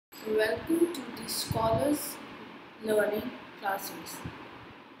Welcome to the Scholars Learning classes.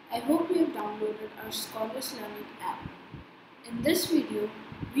 I hope you have downloaded our Scholars Learning app. In this video,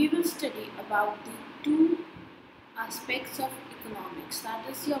 we will study about the two aspects of economics, that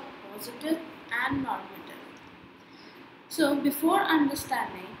is your positive and normative. So before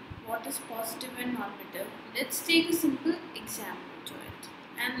understanding what is positive and normative, let's take a simple example to it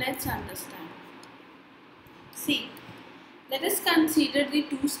and let's understand. See, let us consider the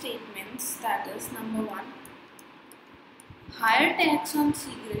two statements, that is number one, higher tax on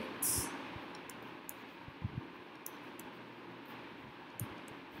cigarettes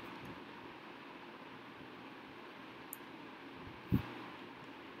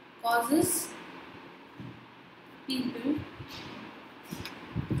causes people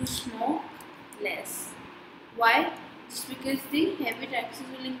to smoke less. Why? Just because the heavy taxes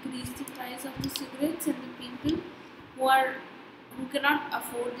will increase the price of the cigarettes and the people who cannot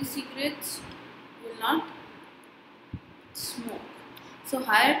afford the cigarettes will not smoke. So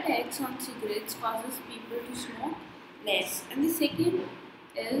higher tax on cigarettes causes people to smoke less. And the second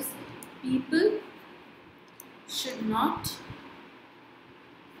is people should not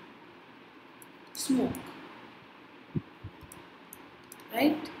smoke.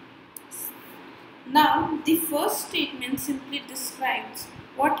 Right? Now the first statement simply describes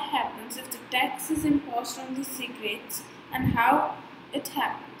what happens if the tax is imposed on the cigarettes and how it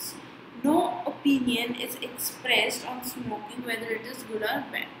happens. No opinion is expressed on smoking, whether it is good or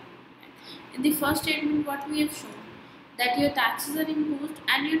bad. In the first statement, what we have shown, that your taxes are imposed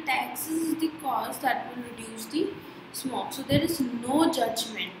and your taxes is the cause that will reduce the smoke. So there is no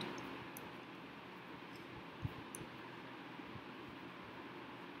judgment.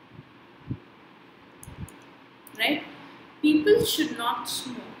 Right? People should not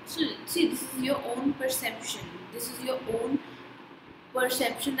smoke. So see, this is your own perception. This is your own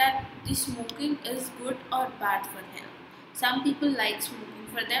perception that the smoking is good or bad for health. Some people like smoking.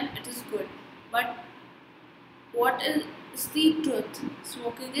 For them it is good. But what is the truth?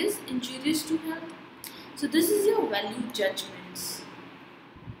 Smoking is injurious to health. So this is your value judgments.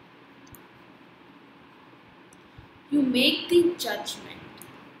 You make the judgment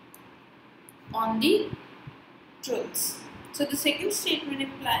on the truths. So the second statement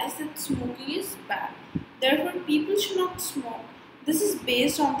implies that smoking is bad. Therefore, people should not smoke. This is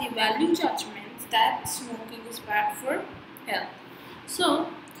based on the value judgments that smoking is bad for health. So,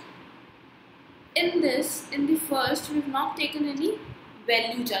 in the first, we have not taken any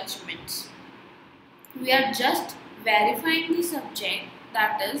value judgments. We are just verifying the subject,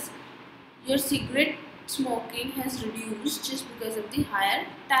 that is, your cigarette smoking has reduced just because of the higher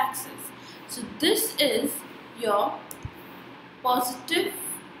taxes. So, this is your positive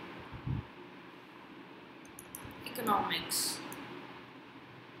economics,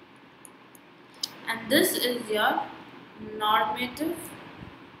 and this is your normative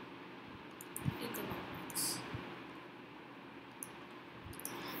economics.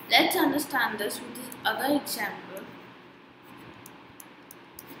 Let's understand this with this other example.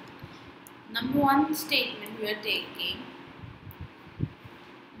 Number one statement we are taking,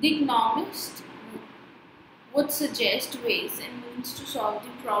 the economist would suggest ways and means to solve the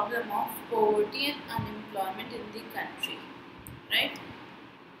problem of poverty and unemployment in the country. Right?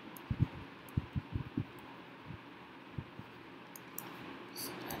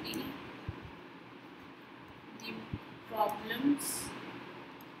 Study the problems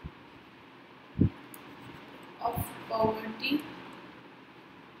of poverty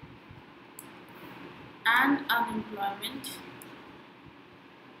and unemployment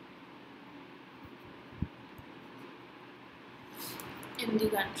in the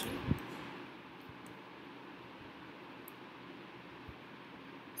country.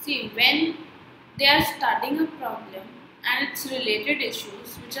 See, when they are studying a problem and its related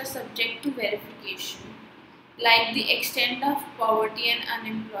issues which are subject to verification, like the extent of poverty and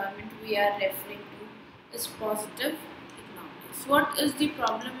unemployment we are referring to, is positive economics. What is the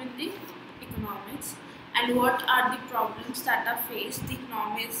problem in the economics and what are the problems that are faced? The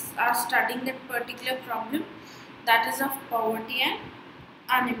economists are studying that particular problem, that is of poverty and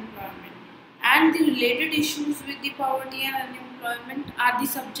unemployment, and the related issues with the poverty and unemployment are the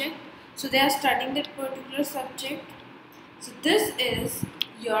subject. So they are studying that particular subject. So this is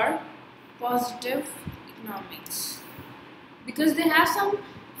your positive economics, because they have some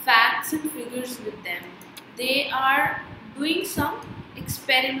facts and figures with them. They are doing some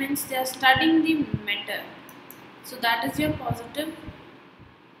experiments, they are studying the matter. So that is your positive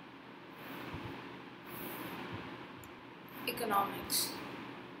economics.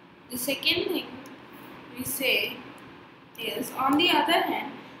 The second thing we say is, on the other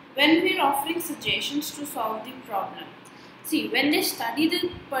hand, when we are offering suggestions to solve the problem. See, when they study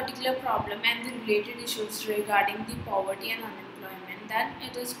the particular problem and the related issues regarding the poverty and unemployment, then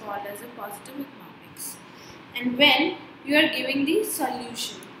it is called as a positive economics. And when you are giving the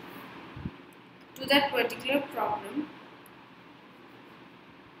solution to that particular problem,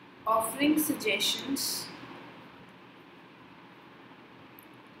 offering suggestions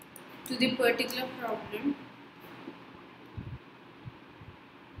to the particular problem,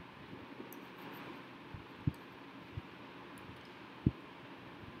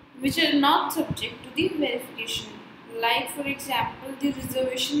 which are not subject to the verification. Like for example, the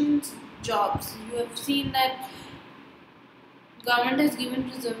reservations jobs. You have seen that government has given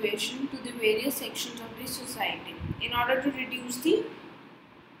reservation to the various sections of the society in order to reduce the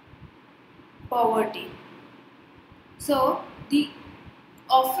poverty. So the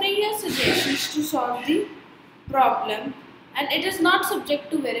offering your suggestions to solve the problem, and it is not subject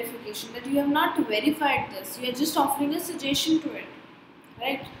to verification, that you have not verified this, you are just offering a suggestion to it,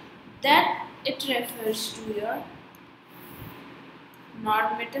 right? That it refers to your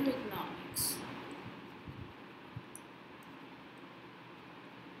normative economics.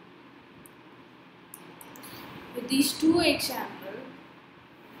 With these two examples,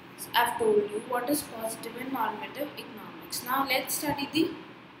 I've told you what is positive and normative economics. Now let's study the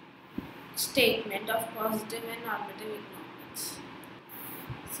statement of positive and normative economics.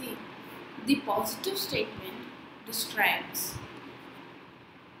 See, the positive statement describes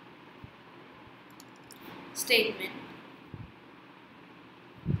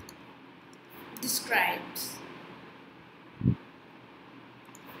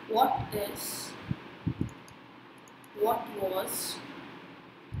what is, what was,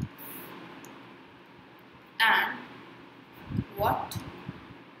 and what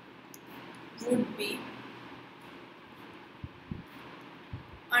would be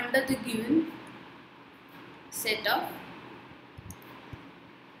under the given set of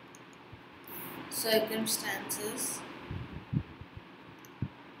circumstances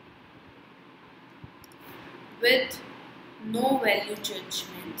with no value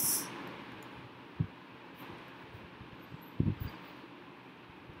judgments.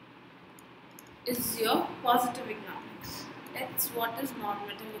 Is your positive economics. That's what is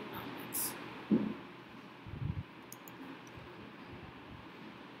normative economics.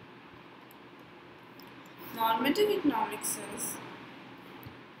 Normative economics is,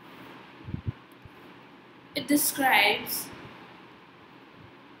 it describes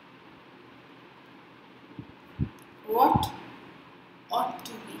what ought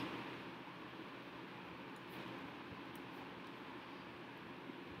to be.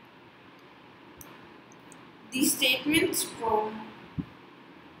 These statements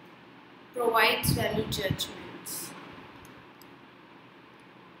provides value judgments.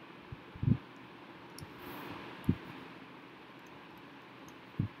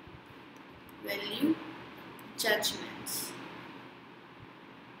 Value judgments.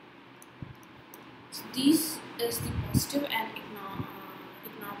 So this is the positive and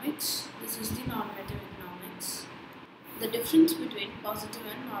economics. This is the normative economics. The difference between positive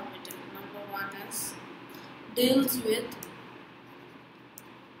and normative. Number one is deals with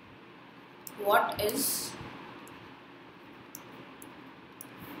what is,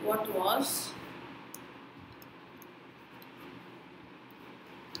 what was,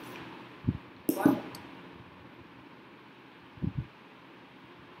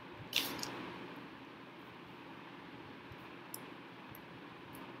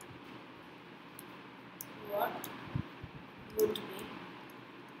 what would be.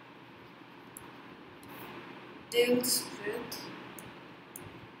 Deals with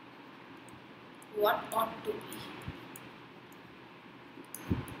what ought to be.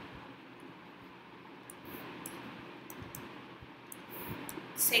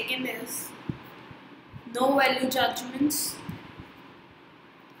 Second is no value judgments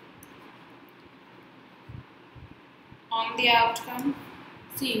on the outcome.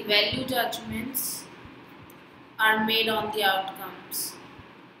 See, value judgments are made on the outcomes.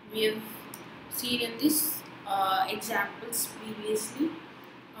 We have seen in this examples previously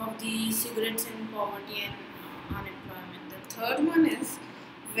of the cigarettes and poverty and unemployment. The third one is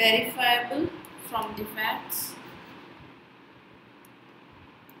verifiable from the facts.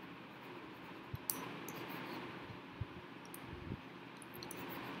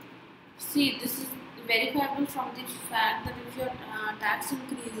 See, this is verifiable from the fact that if your tax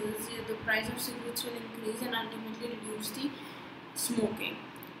increases, the price of cigarettes will increase and ultimately reduce the smoking.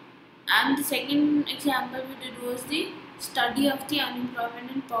 And the second example we did was the study of the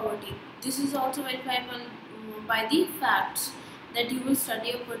unemployment and poverty. This is also verifiable by the facts. that you will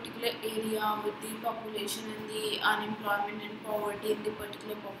study a particular area with the population and the unemployment and poverty in the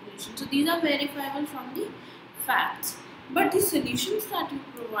particular population. So these are verifiable from the facts, but the solutions that you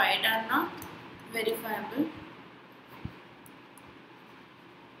provide are not verifiable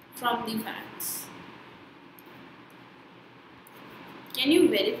from the facts. Can you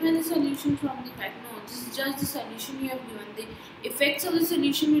verify the solution from the fact? No, this is just the solution you have given. The effects of the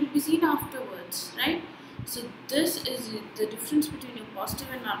solution will be seen afterwards, right? So this is the difference between a positive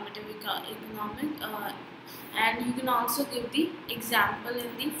and normative economic, and you can also give the example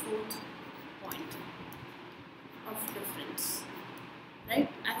in the fourth point of difference, right?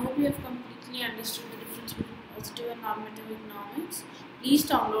 I hope you have completely understood the difference between positive and normative economics. Please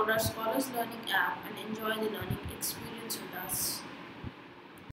download our Scholars Learning app and enjoy the learning experience with us.